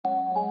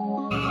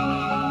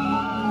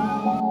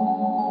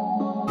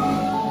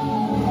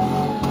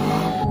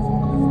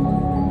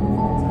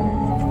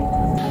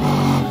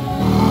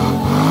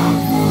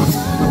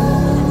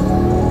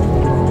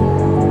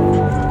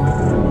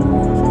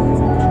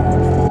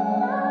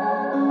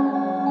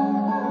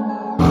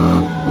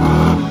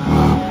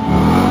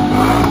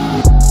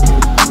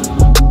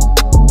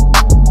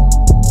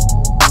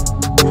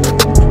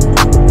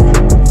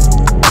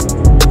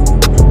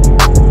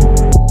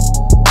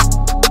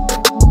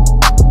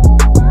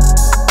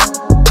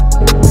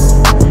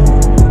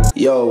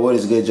Yo, what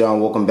is good, y'all?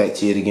 Welcome back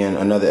to yet again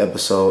another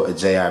episode of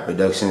J.I.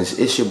 Productions.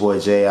 It's your boy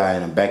J.I.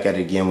 and I'm back at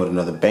it again with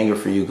another banger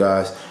for you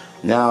guys.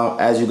 Now,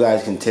 as you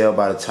guys can tell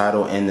by the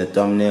title and the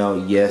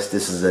thumbnail, yes,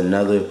 this is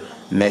another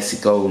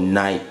Mexico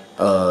night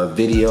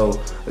video.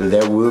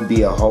 There will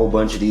be a whole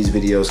bunch of these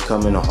videos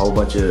coming, a whole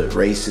bunch of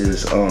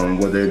races,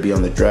 whether it be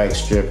on the drag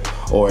strip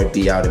or it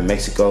be out in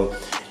Mexico.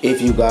 If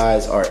you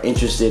guys are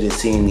interested in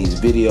seeing these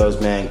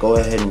videos, man, go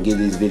ahead and give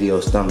these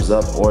videos thumbs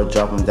up or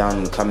drop them down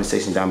in the comment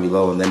section down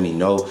below and let me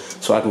know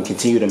so I can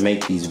continue to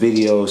make these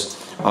videos.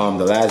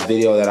 The last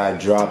video that I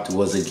dropped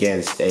was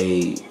against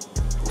a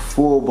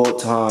full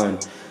bolt-on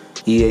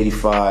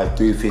E85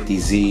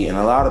 350Z, and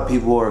a lot of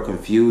people are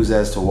confused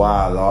as to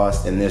why I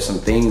lost, and there's some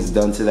things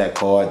done to that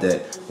car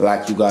that,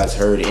 like you guys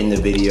heard in the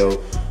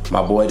video,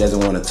 my boy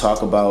doesn't want to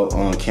talk about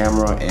on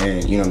camera,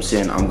 and you know what I'm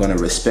saying, I'm gonna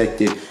respect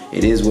it.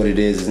 It is what it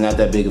is. It's not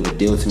that big of a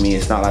deal to me.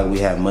 It's not like we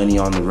have money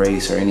on the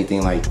race or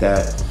anything like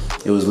that.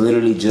 It was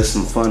literally just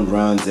some fun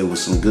runs. It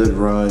was some good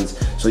runs.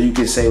 So you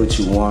can say what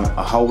you want.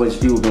 A whole bunch of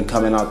people have been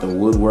coming out the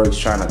woodworks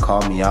trying to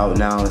call me out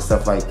now and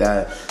stuff like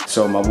that.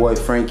 So my boy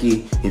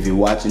Frankie, if you're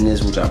watching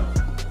this, which I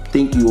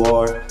think you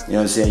are, you know what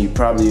I'm saying, you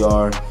probably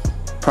are,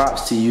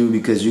 props to you,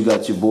 because you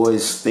got your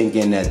boys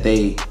thinking that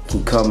they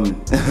can come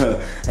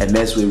and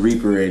mess with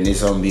Reaper and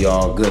it's gonna be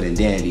all good and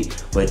dandy,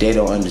 but they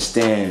don't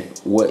understand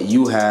what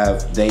you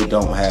have they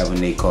don't have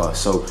in their car.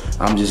 So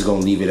I'm just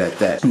gonna leave it at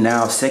that.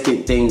 Now,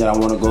 second thing that I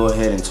want to go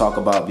ahead and talk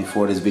about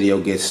before this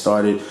video gets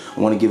started, I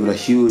want to give it a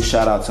huge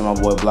shout out to my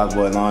boy Black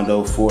Boy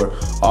Londo for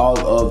all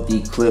of the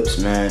clips,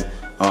 man.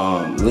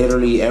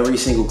 Literally every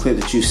single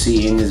clip that you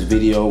see in this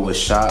video was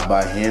shot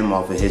by him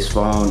off of his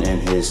phone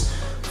and his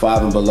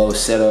 5 and below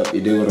setup,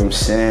 you do what I'm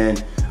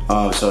saying?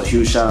 So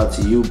huge shout out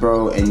to you,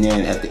 bro. And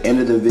then at the end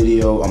of the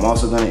video, I'm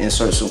also gonna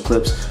insert some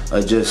clips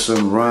of just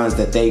some runs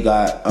that they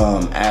got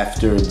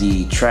after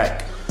the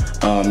track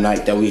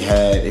night that we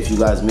had. If you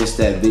guys missed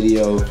that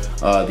video,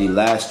 the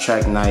last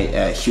track night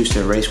at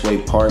Houston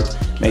Raceway Park,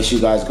 make sure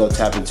you guys go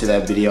tap into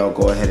that video. I'll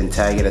go ahead and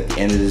tag it at the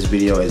end of this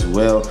video as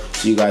well,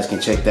 so you guys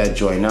can check that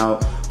joint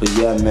out. But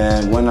yeah,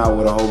 man, went out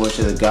with a whole bunch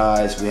of the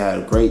guys. We had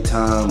a great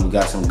time. We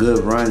got some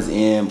good runs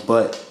in,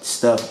 but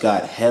stuff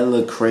got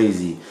hella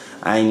crazy.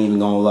 I ain't even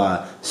gonna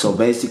lie. So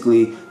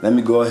basically, let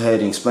me go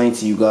ahead and explain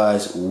to you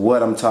guys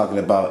what I'm talking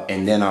about,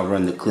 and then I'll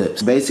run the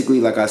clips.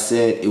 Basically, like I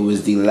said, it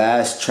was the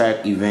last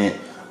track event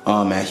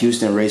at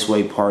Houston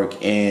Raceway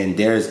Park, and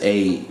there's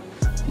a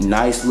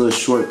nice little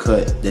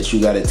shortcut that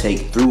you got to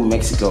take through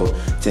Mexico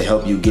to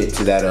help you get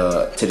to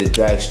that to the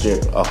drag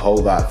strip a whole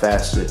lot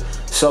faster.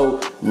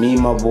 So me,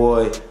 my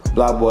boy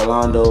Black Boy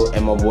Londo,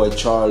 and my boy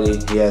Charlie,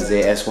 he has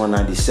a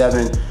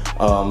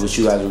S197, which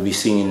you guys will be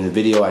seeing in the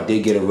video. I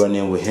did get a run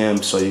in with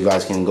him, so you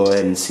guys can go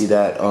ahead and see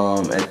that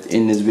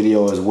in this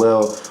video as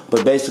well.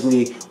 But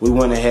basically, we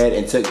went ahead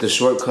and took the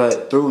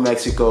shortcut through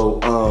Mexico,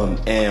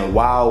 and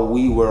while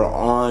we were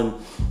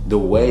on the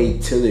way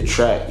to the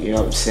track, you know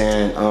what I'm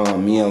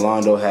saying, me and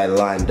Londo had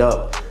lined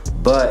up,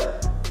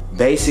 but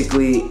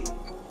basically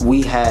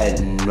we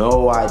had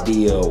no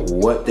idea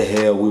what the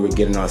hell we were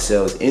getting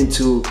ourselves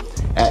into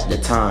at the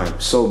time.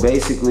 So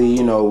basically,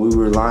 you know, we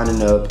were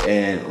lining up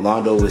and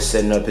Londo was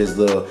setting up his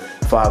little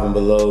 5 and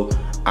below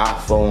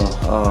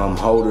iPhone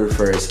holder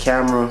for his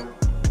camera,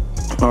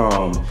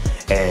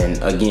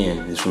 and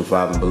again, it's from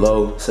 5 and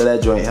below, so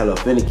that joint hella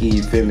finicky,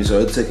 you feel me? So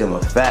it took him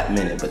a fat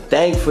minute, but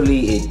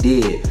thankfully it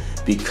did,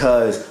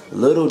 because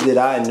little did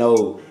I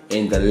know,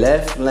 in the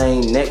left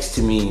lane next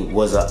to me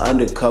was an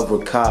undercover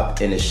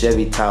cop in a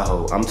Chevy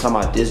Tahoe. I'm talking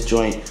about this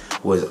joint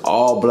was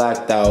all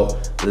blacked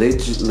out,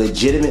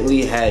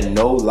 legitimately had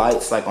no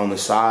lights like on the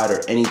side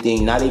or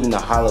anything, not even the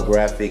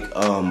holographic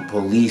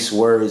police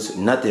words,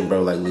 nothing,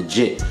 bro, like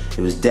legit.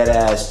 It was dead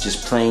ass,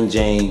 just plain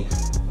Jane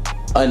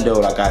undo,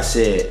 like I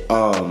said.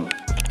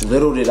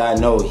 Little did I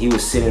know he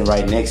was sitting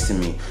right next to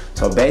me.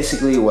 So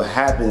basically what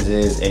happens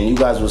is, and you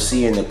guys will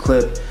see in the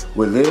clip,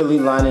 we're literally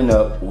lining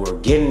up, we're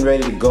getting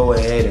ready to go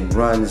ahead and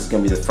run. This is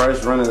gonna be the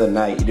first run of the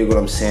night, you dig what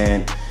I'm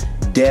saying?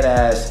 Dead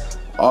ass,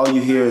 all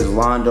you hear is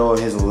Londo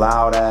in his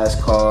loud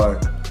ass car,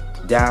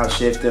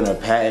 downshifting or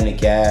patting the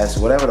gas,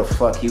 whatever the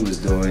fuck he was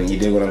doing, you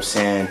dig what I'm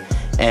saying?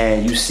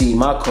 And you see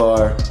my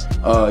car,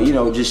 you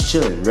know, just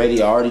chilling,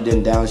 ready. I already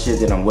done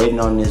downshifted, I'm waiting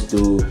on this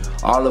dude.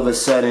 All of a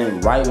sudden,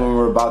 right when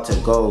we're about to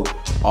go,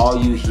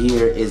 all you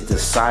hear is the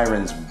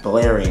sirens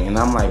blaring, and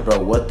I'm like, bro,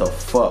 what the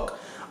fuck?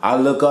 I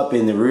look up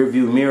in the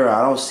rearview mirror,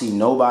 I don't see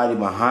nobody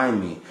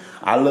behind me.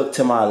 I look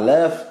to my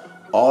left,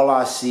 all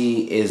I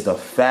see is the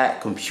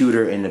fat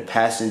computer in the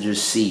passenger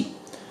seat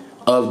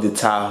of the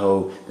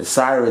Tahoe, the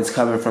sirens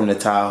coming from the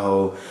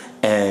Tahoe,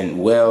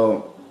 and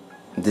well,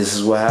 this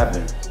is what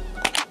happened.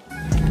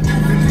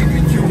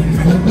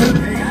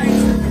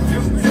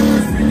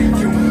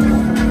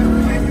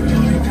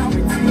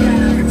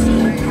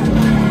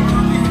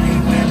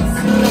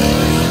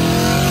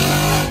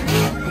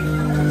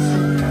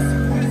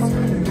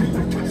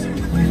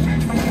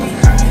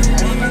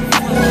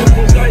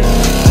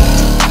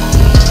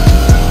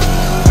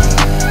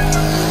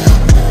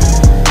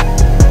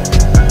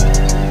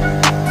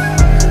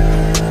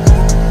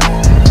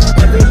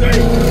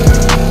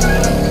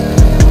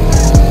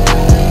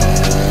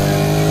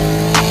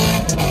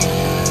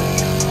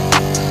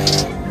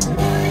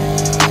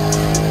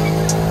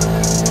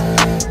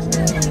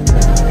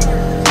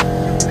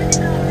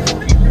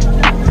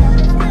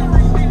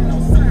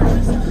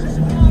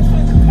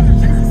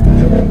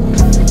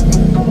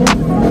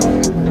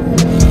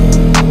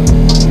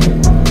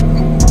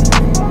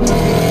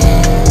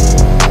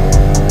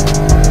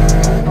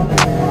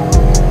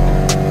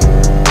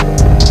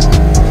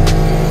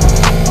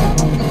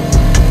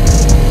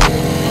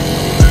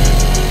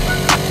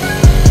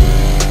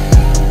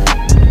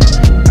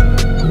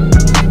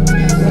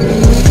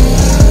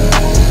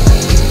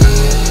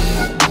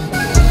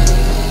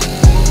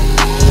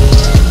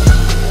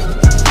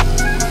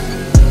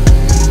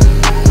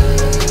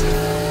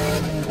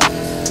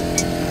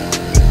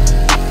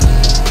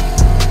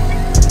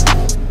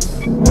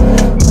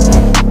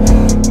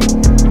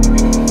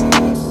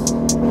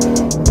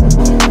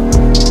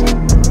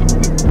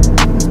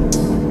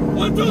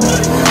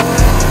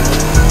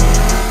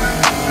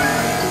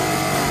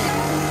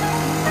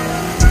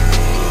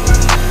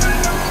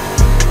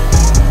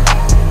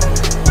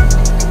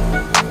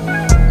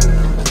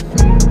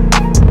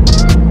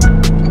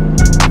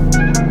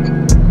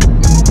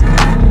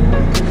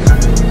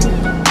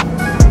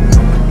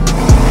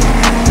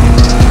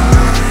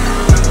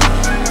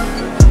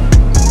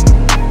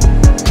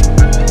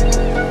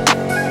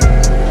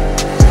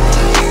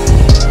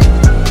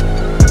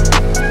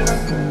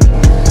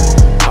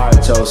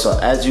 So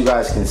as you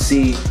guys can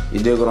see, you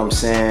dig what I'm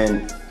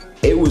saying?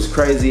 It was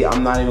crazy.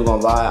 I'm not even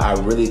gonna lie. I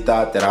really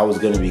thought that I was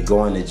gonna be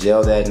going to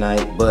jail that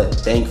night, but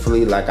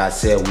thankfully, like I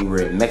said, we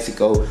were in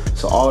Mexico.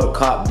 So all the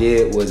cop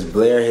did was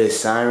blare his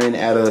siren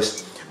at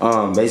us,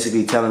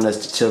 basically telling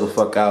us to chill the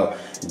fuck out.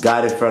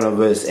 Got in front of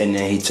us and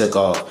then he took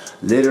off.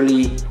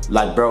 Literally,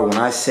 like bro, when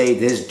I say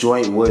this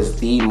joint was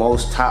the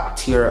most top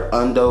tier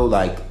undo,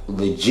 like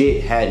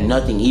legit had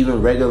nothing,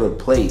 even regular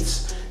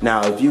plates.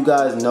 Now, if you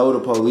guys know the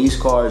police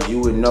cars, you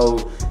would know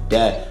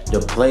that the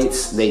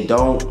plates, they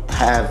don't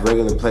have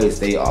regular plates.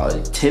 They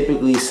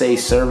typically say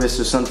service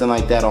or something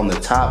like that on the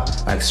top,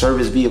 like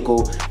service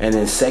vehicle. And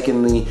then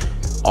secondly,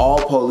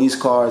 all police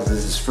cars,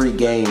 this is free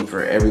game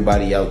for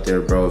everybody out there,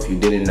 bro. If you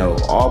didn't know,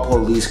 all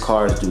police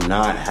cars do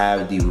not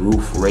have the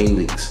roof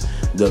railings.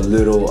 The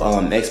little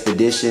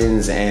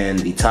Expeditions and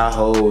the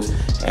Tahoes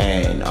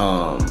and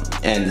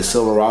the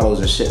Silverados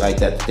and shit like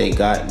that they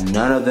got,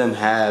 none of them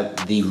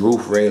have the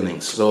roof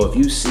railings. So if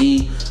you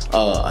see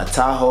a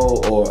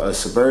Tahoe or a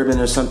Suburban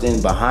or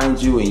something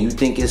behind you and you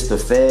think it's the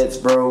feds,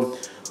 bro,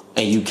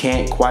 and you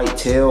can't quite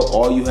tell,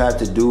 all you have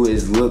to do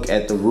is look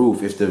at the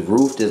roof. If the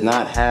roof does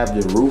not have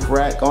the roof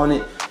rack on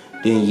it,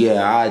 then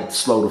yeah, I'd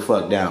slow the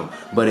fuck down.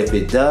 But if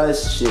it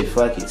does, shit,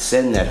 fuck it,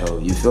 send that hoe,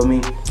 you feel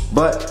me?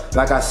 But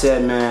like I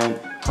said, man,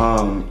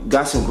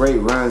 got some great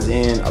runs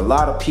in. A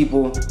lot of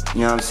people,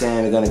 you know what I'm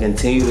saying, are gonna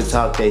continue to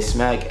talk they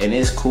smack, and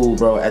it's cool,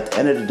 bro. At the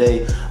end of the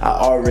day, I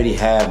already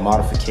have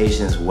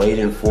modifications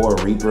waiting for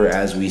Reaper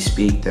as we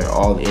speak. They're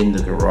all in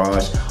the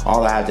garage.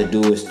 All I have to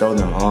do is throw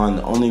them on.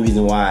 The only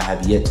reason why I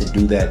have yet to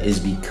do that is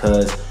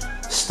because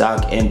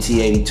stock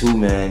MT82,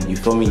 man, you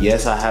feel me?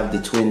 Yes, I have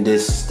the twin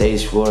disc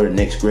stage 4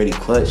 next graded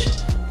clutch,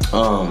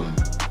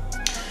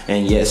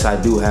 and yes, I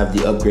do have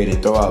the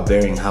upgraded throwout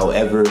bearing.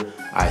 However,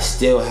 I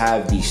still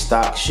have the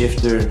stock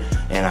shifter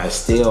and I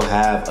still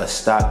have a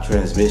stock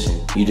transmission.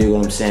 You dig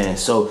what I'm saying?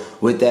 So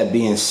with that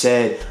being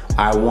said,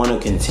 I want to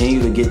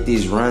continue to get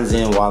these runs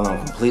in while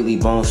I'm completely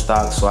bone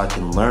stock so I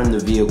can learn the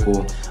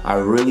vehicle. I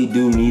really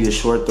do need a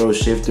short throw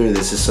shifter.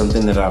 This is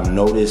something that I've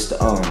noticed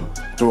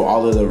through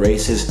all of the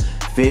races.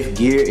 Fifth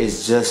gear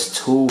is just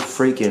too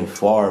freaking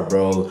far,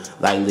 bro.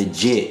 Like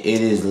legit,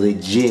 it is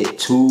legit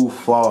too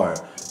far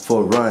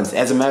for runs.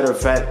 As a matter of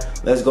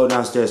fact, let's go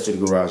downstairs to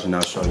the garage and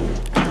I'll show you.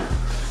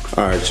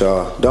 All right,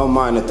 y'all, don't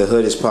mind that the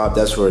hood is popped.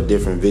 That's for a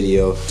different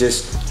video.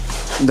 Just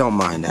don't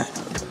mind that.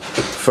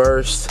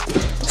 First,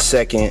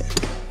 second,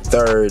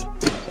 third,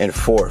 and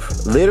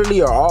fourth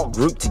literally are all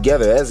grouped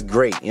together. That's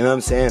great, you know what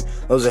I'm saying?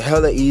 Those are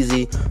hella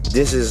easy.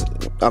 This is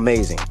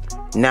amazing.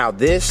 Now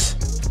this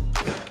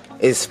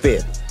is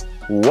fifth.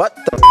 What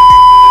the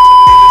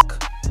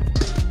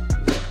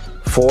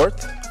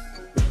fourth,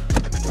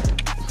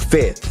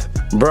 fifth,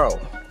 bro?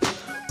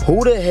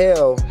 Who the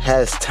hell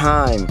has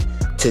time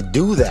to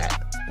do that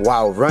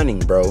while running,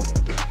 bro?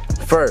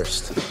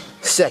 First,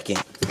 second,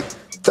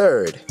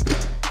 third,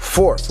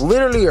 fourth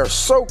literally are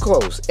so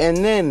close, and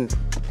then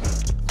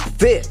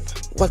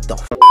fifth. What the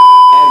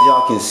As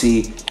y'all can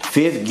see,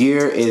 fifth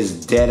gear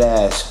is dead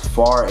ass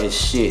far as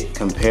shit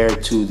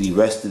compared to the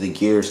rest of the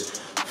gears.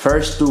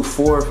 First through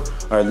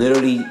fourth are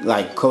literally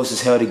like close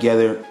as hell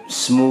together,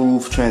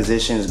 smooth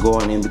transitions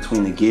going in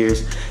between the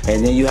gears,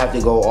 and then you have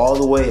to go all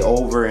the way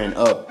over and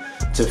up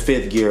to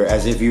fifth gear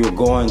as if you were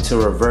going to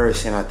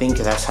reverse. And I think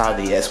that's how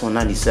the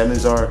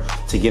S197s are,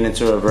 to get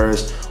into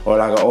reverse, or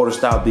like an older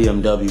style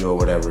BMW or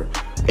whatever.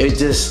 It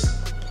just,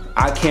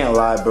 I can't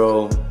lie,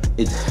 bro,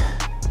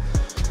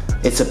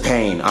 it's a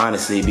pain,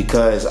 honestly,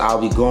 because I'll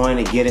be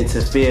going to get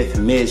into fifth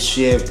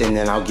mid-shift and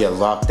then I'll get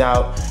locked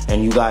out,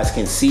 and you guys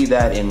can see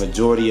that in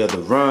majority of the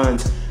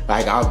runs.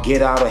 Like, I'll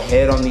get out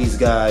ahead on these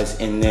guys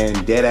and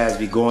then dead ass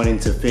be going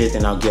into fifth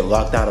and I'll get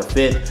locked out of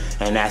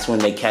fifth, and that's when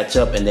they catch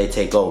up and they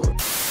take over.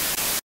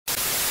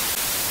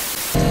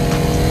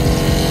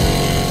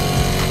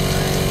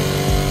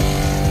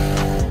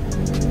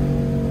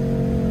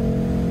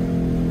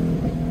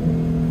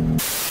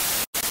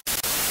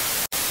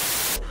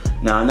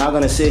 Now, I'm not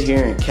gonna sit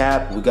here and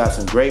cap. We got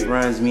some great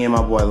runs, me and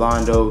my boy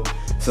Londo.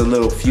 It's a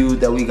little feud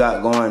that we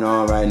got going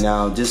on right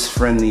now. Just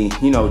friendly,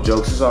 you know,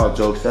 jokes. It's all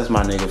jokes. That's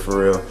my nigga for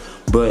real.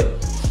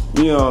 But,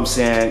 you know what I'm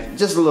saying?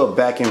 Just a little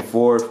back and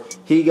forth.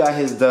 He got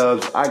his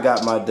dubs, I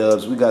got my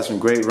dubs. We got some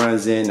great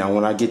runs in. Now,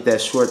 when I get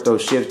that short throw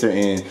shifter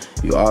in,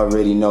 you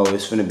already know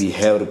it's gonna be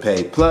hell to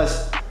pay.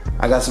 Plus,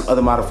 I got some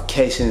other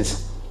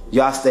modifications.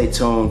 Y'all stay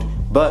tuned.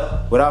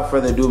 But without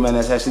further ado, man,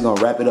 that's actually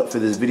gonna wrap it up for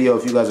this video.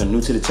 If you guys are new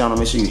to the channel,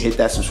 make sure you hit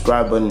that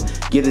subscribe button.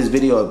 Give this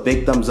video a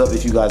big thumbs up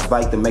if you guys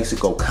like the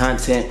Mexico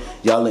content.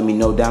 Y'all let me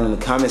know down in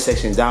the comment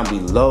section down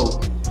below.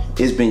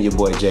 It's been your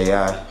boy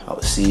J.I. I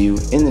will see you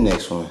in the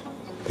next one.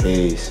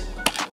 Peace.